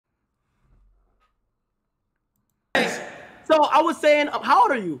So I was saying, how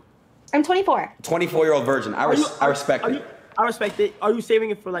old are you? I'm 24. 24-year-old virgin. I respect it. I respect it. Are you saving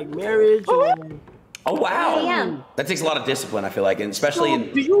it for like marriage or? Oh wow. I am. That takes a lot of discipline. I feel like, and especially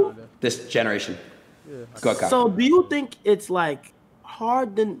in this generation. Yeah. Go ahead, Kyle. So do you think it's like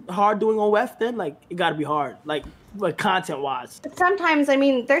hard doing OF then? Like it gotta be hard, like content wise. But sometimes, I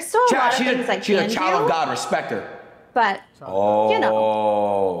mean, there's still a lot of things I she's can a child do, of God. Respect her. but Oh, you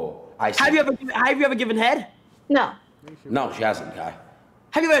know. I see. Have you ever given head? No. No, she hasn't, Kai.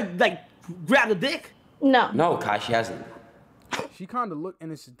 Have you ever like grabbed a dick? No. No, Kai, she hasn't. She kind of look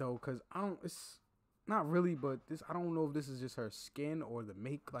innocent though, cause it's not really, but I don't know if this is just her skin or the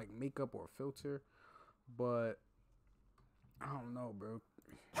makeup or filter, but I don't know, bro.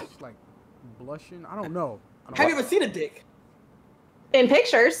 She's like blushing. I don't know. Have you ever seen a dick? In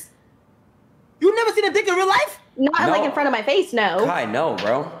pictures. You never seen a dick in real life? Not like in front of my face, no. Kai, no,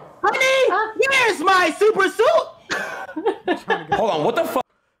 bro. Honey, where's my super suit? Hold on, what the fuck?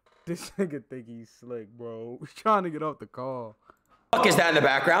 This nigga think he's slick, bro. We're trying to get off the call. Fuck is that in the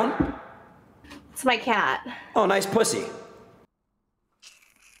background? It's my cat. Oh, nice pussy.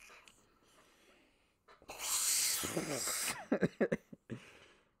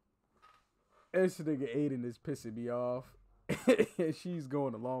 This nigga Adin is pissing me off, and she's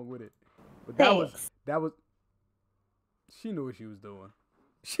going along with it. But that was. She knew what she was doing.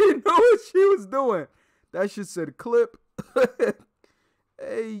 She knew what she was doing. That shit said clip.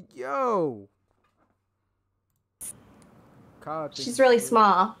 Hey yo. She's really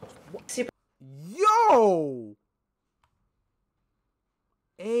small. Super. Yo.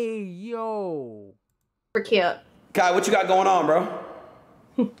 Hey yo. Super cute. Kai, what you got going on, bro?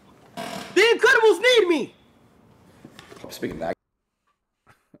 The Incredibles need me. Speaking of that.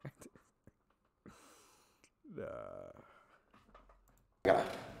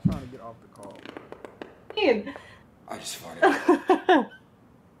 Trying to get off the call. I just farted.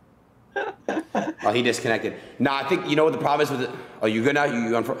 Oh, he disconnected. Nah, I think you know what the problem is with it. Oh, you good now?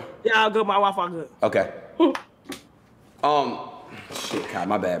 You on for? Yeah, I'm good. My Wi-Fi good. Okay. Shit, God,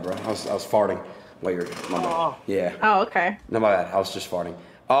 my bad, bro. I was farting. While you're, my bad. Yeah. Oh, okay. No, my bad. I was just farting.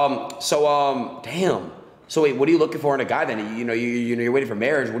 Damn. So wait, what are you looking for in a guy then? You're waiting for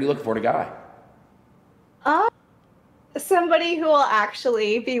marriage. What are you looking for in a guy? Somebody who will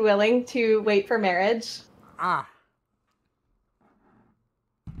actually be willing to wait for marriage. Not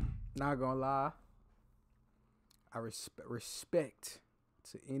gonna lie. I respect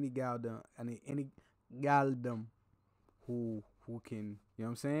to any galdom who can, you know what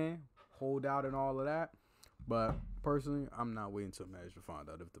I'm saying, hold out and all of that. But personally, I'm not waiting till marriage to find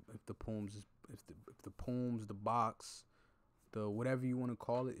out if the poems, the box, the whatever you want to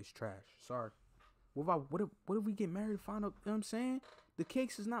call it is trash. Sorry. What if we get married and find out, you know what I'm saying? The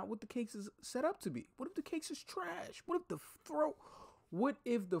cakes is not what the cakes is set up to be. What if the cakes is trash? What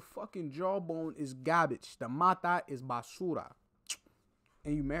if the fucking jawbone is garbage? The mata is basura.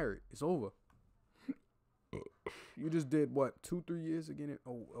 And you married. It's over. You just did what, 2-3 years again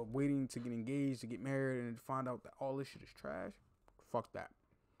waiting to get engaged, to get married, and find out that all this shit is trash? Fuck that.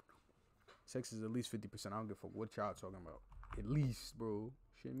 Sex is at least 50%. I don't give a fuck what y'all talking about. At least, bro.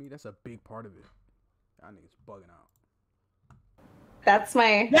 Shit me, that's a big part of it. Y'all niggas bugging out. That's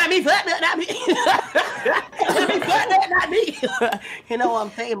my. Not me, not me. Not me. You know what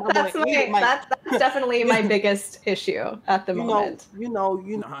I'm saying? That's definitely my biggest issue at the moment. You know.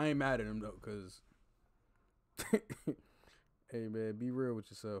 I ain't mad at him though, cause. Hey man, be real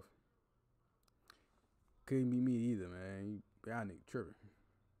with yourself. Couldn't be me either, man. Y'all niggas tripping.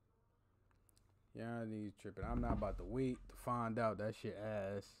 Y'all niggas tripping. I'm not about to wait to find out that shit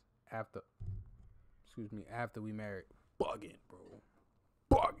ass after we married. Bugging, bro.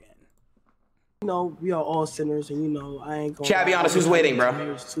 Bugging. You know, we are all sinners, and you know, I ain't gonna. Chad, be honest, who's waiting,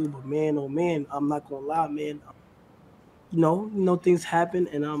 bro? Too, but man, oh man, I'm not gonna lie, man. You know, things happen,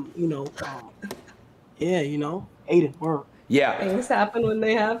 and yeah, Adin, word. Yeah. Things happen when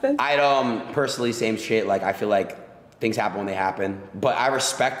they happen. I'd personally same shit. Like I feel like things happen when they happen, but I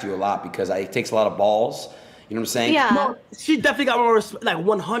respect you a lot because it takes a lot of balls. You know what I'm saying? Yeah. No, she definitely got more respect, like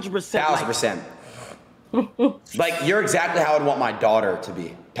 100%. 1000%. Like you're exactly how I'd want my daughter to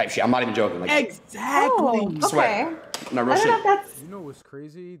be. Type shit. I'm not even joking. Like exactly. Oh, okay. No, real shit. You know what's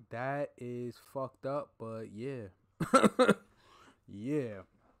crazy? That is fucked up, but yeah. Yeah.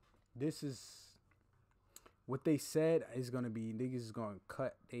 This is what they said is gonna be niggas is gonna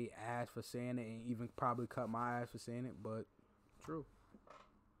cut they ass for saying it and even probably cut my ass for saying it, but true.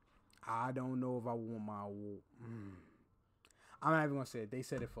 I don't know if I want my I'm not even gonna say it. They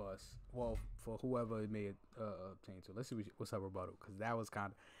said it for us. Well, for whoever it may obtain to. Let's see what's her rebuttal, because that was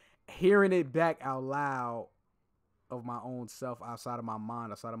kind of hearing it back out loud. of my own self, outside of my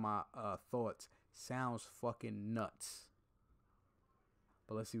mind, outside of my thoughts, sounds fucking nuts.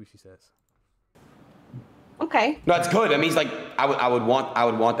 But let's see what she says. Okay. No, it's good. I mean, it's like I would want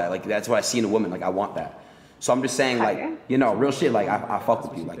that. Like that's what I see in a woman. Like I want that. So I'm just saying, like, you know, real shit. Like I fuck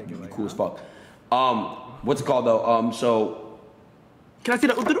with you. Like you cool as fuck. What's it called though? So Can I see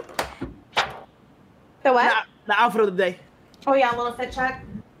the utero? The what? The outfit of the day. Oh yeah, a little fit check.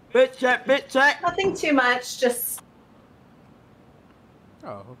 Bitch check, bitch check. Nothing too much, just.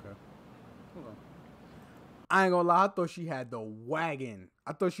 Oh, okay. Hold on. I ain't gonna lie, I thought she had the wagon.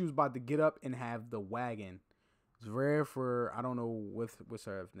 I thought she was about to get up and have the wagon. It's rare for, I don't know what's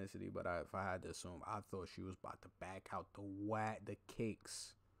her ethnicity, but if I had to assume, I thought she was about to back out the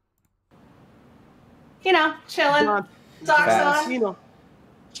cakes. You know, chilling. Socks on. You know.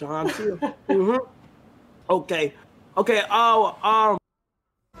 John Cena. Okay. Okay.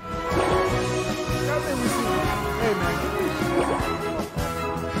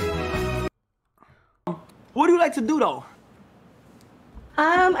 What do you like to do though?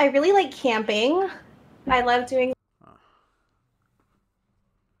 I really like camping. I love doing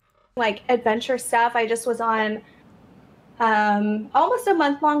like adventure stuff. I just was on almost a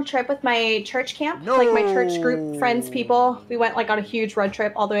month-long trip with my church camp, like my church group, friends, people. We went like on a huge road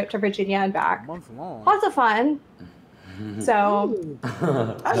trip all the way up to Virginia and back. A month long. Lots of fun. So, you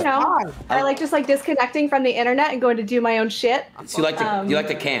know, I like just like disconnecting from the internet and going to do my own shit. So you like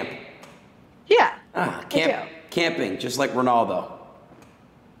to camp? Yeah. Camping, just like Ronaldo.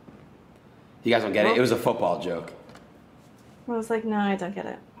 You guys don't get it? It was a football joke. I was like, no, I don't get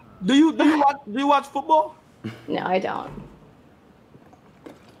it. Do you watch football? No, I don't.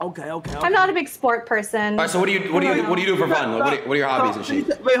 Okay. I'm not a big sport person. All right, so what do you do for fun? What are your hobbies and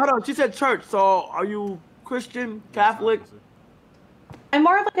shit? Wait, hold on. She said church. So are you Christian, Catholic? I'm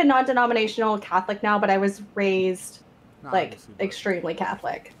more of like a non-denominational Catholic now, but I was raised like extremely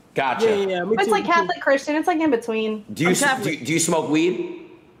Catholic. Gotcha. Yeah. It's like Catholic Christian. It's like in between. Do you smoke weed?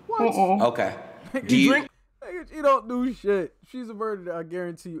 What? Okay. Do you drink? Nigga, she don't do shit. She's a virgin, I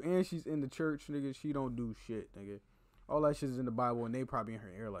guarantee you, and she's in the church, nigga. She don't do shit, nigga. All that shit is in the Bible, and they probably in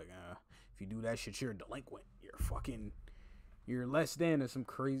her ear like, if you do that shit, you're a delinquent. You're less than or some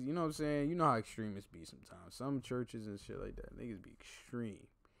crazy. You know what I'm saying? You know how extremists be sometimes. Some churches and shit like that, niggas be extreme.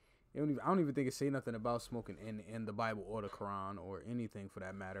 I don't even think it say nothing about smoking in the Bible or the Quran or anything for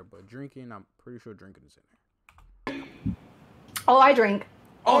that matter. But drinking, I'm pretty sure drinking is in there. Oh, I drink.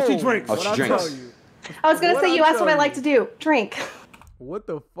 Oh, she drinks. Oh, she drinks. I was gonna say you asked what I like to do. Drink. What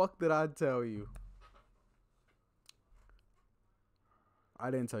the fuck did I tell you? I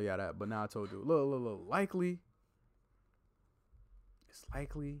didn't tell y'all that, but now I told you. Look. Likely. It's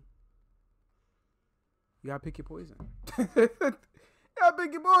likely. You gotta pick your poison. You gotta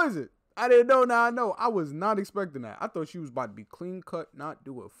pick your poison. I didn't know, now I know. I was not expecting that. I thought she was about to be clean cut, not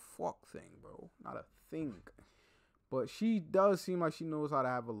do a fuck thing, bro. Not a thing. But she does seem like she knows how to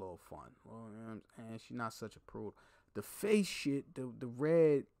have a little fun. Well, and she's not such a prude. The face shit, the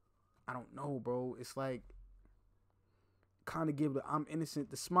red, I don't know, bro. It's like kind of give the I'm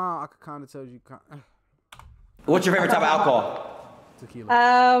innocent. The smile, I could kind of tell you. What's your favorite type of alcohol?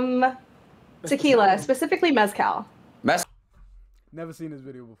 Tequila. Tequila, specifically mezcal. Never seen this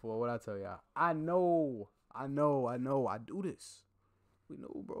video before. What I tell y'all? I know. I do this. We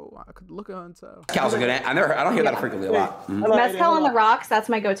know, bro. I could look at her and tell. Mezcal's a good. I don't hear that frequently a lot. Mm-hmm. Mezcal on the rocks. That's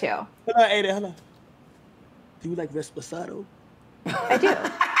my go-to. Hold on. Do you like Reposado? I do.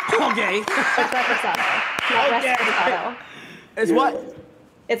 Okay. It's reposado. Not reposado. It's what?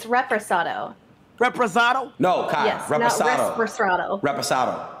 It's reposado. Reposado? No, Kai. Yes, Reposado. not reposado.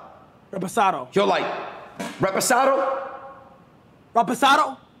 Reposado. Reposado. You're like Reposado.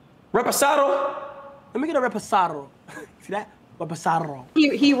 Reposado? Reposado. Let me get a reposado. See that? Reposado.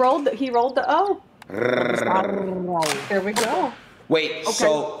 He rolled the O. There we go. Wait, Okay.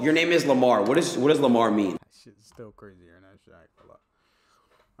 so your name is Lamar. What does Lamar mean? That shit's still crazier than that shit.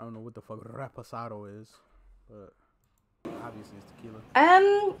 I don't know what the fuck reposado is, but obviously it's tequila.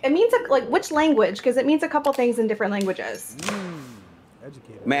 It means like which language? Because it means a couple things in different languages.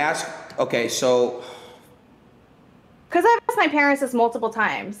 Educated. May I ask? Okay, so Because I've asked my parents this multiple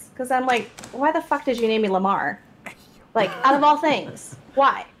times. Because I'm like, why the fuck did you name me Lamar? Like, out of all things,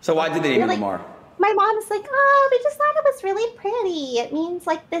 why? So why did they name you Like, Lamar? my mom's like, oh, we just thought it was really pretty. It means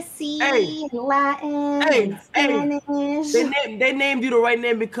like the sea and Latin and Spanish. They named you the right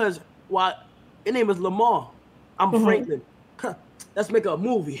name because your name is Lamar. I'm Franklin. Let's make a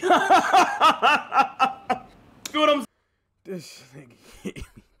movie. See what I'm saying? This nigga hit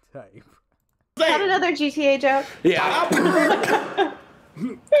me tight. Is that another GTA joke? Yeah.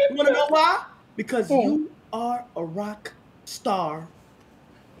 You wanna know why? Because you are a rock star.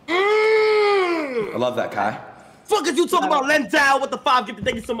 I love that, Kai. Fuck is you talking about Lendau with the 5 gifted?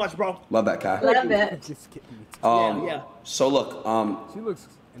 Thank you so much, bro. Love that, Kai. Love it. Just kidding. Yeah. So look, She looks.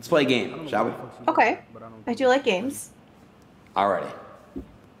 let's play a game, shall we? Okay. I do like games. Alrighty.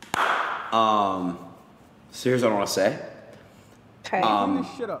 So here's what I want to say. Okay. Clean this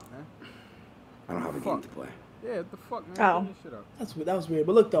shit up, man. I don't have a game to play. Yeah, what the fuck, man? Oh. Clean this shit up. That was weird.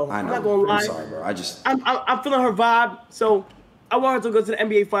 But look though, I I'm know. not gonna lie. I'm sorry, bro. I'm feeling her vibe, so I want her to go to the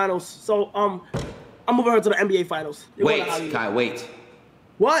NBA Finals. So I'm moving her to the NBA Finals. Wait, Kai, wait.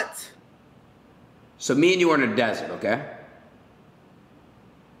 What? So me and you are in a desert, okay?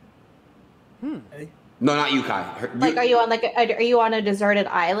 Hey. No, not you, Kai. Like, are you on a deserted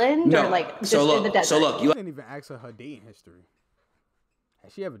island No. or like just so look, in the desert? So look, You didn't even ask her dating history.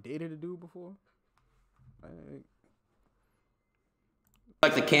 Has she ever dated a dude before?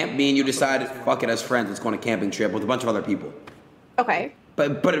 like the camp. Me and you decided, fuck it, as friends, let's go on a camping trip with a bunch of other people. Okay.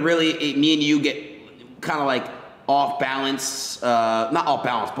 But me and you get kind of like off balance. Not off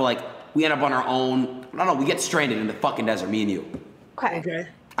balance, but like we end up on our own. I don't know. We get stranded in the fucking desert. Me and you. Okay. Okay.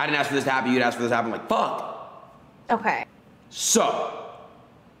 I didn't ask for this to happen. You'd ask for this to happen. Like fuck. Okay. So.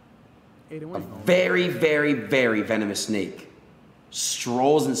 Adin, A where you going? very, very, very venomous snake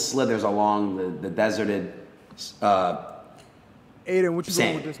strolls and slithers along the deserted Adin, what you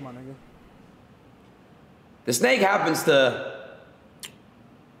sand. going with this, my nigga? The snake happens to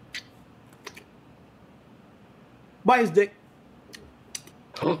Bite his dick.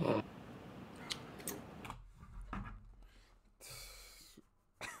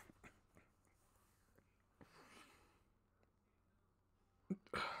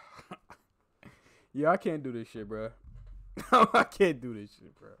 Yeah, I can't do this shit, bro. I can't do this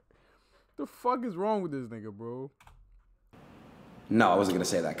shit, bro. The fuck is wrong with this nigga, bro? No, I wasn't gonna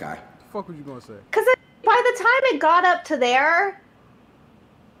say that, guy. The fuck was you gonna say? Because by the time it got up to there,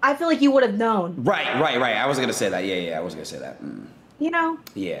 I feel like you would have known. Right. I wasn't gonna say that. Yeah, I wasn't gonna say that. You know?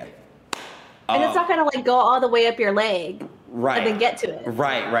 Yeah. And it's not gonna like go all the way up your leg Right. and then get to it.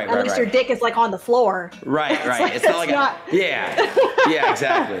 Right. Unless your dick is like on the floor. Right. like- It's not like it's not- Yeah,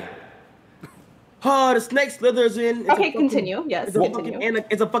 exactly. Oh, the snake slithers in. It's a Okay, fucking- continue. Yes, It's a, continue.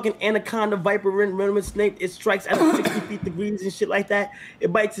 it's a fucking anaconda, viper, venomous snake. It strikes at 60 feet degrees and shit like that.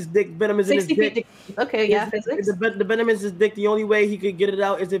 It bites his dick. Venom is in his 60 dick. feet. Okay, yeah, His- physics. The venom is his dick. The only way he could get it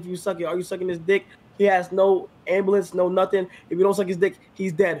out is if you suck it. Are you sucking his dick? He has no ambulance, no nothing. If you don't suck his dick,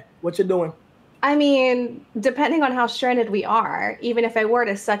 he's dead. What you doing? I mean, depending on how stranded we are, even if I were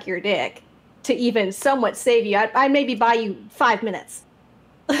to suck your dick to even somewhat save you, I'd maybe buy you 5 minutes.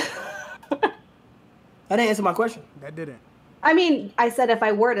 That didn't answer my question. That didn't. I mean, I said if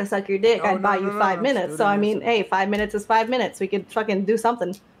I were to suck your dick, Oh, I'd buy no, you no, 5 no, minutes. still So I didn't mean, answer. hey, 5 minutes is 5 minutes. We could fucking do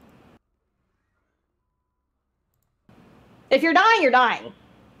something. If you're dying, you're dying.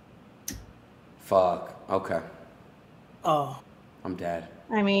 Fuck. Okay. Oh, I'm dead.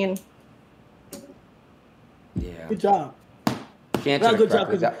 I mean, Yeah. good job. Can't Not answer good that job.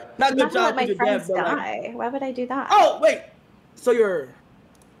 correctly. Not I'm good not gonna job. let my 'cause you're friends dead, but, like- die. Why would I do that? Oh wait. So you're.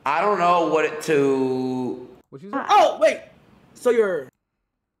 I don't know what it to. What you said? Oh wait. So you're. Not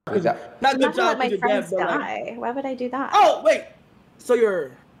I'm good not gonna job. let my 'cause you're friends dead, but, like- die. Why would I do that? Oh wait. So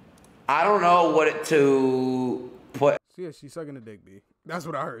you're. I don't know what it to put So yeah, she's sucking a dick, B. That's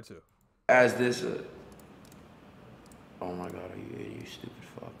what I heard too. as this. Oh my god, are you stupid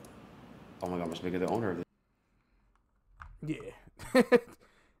fuck? Oh my god, I must make it the owner of this. Yeah.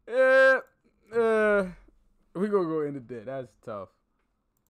 We gonna go into that. That's tough.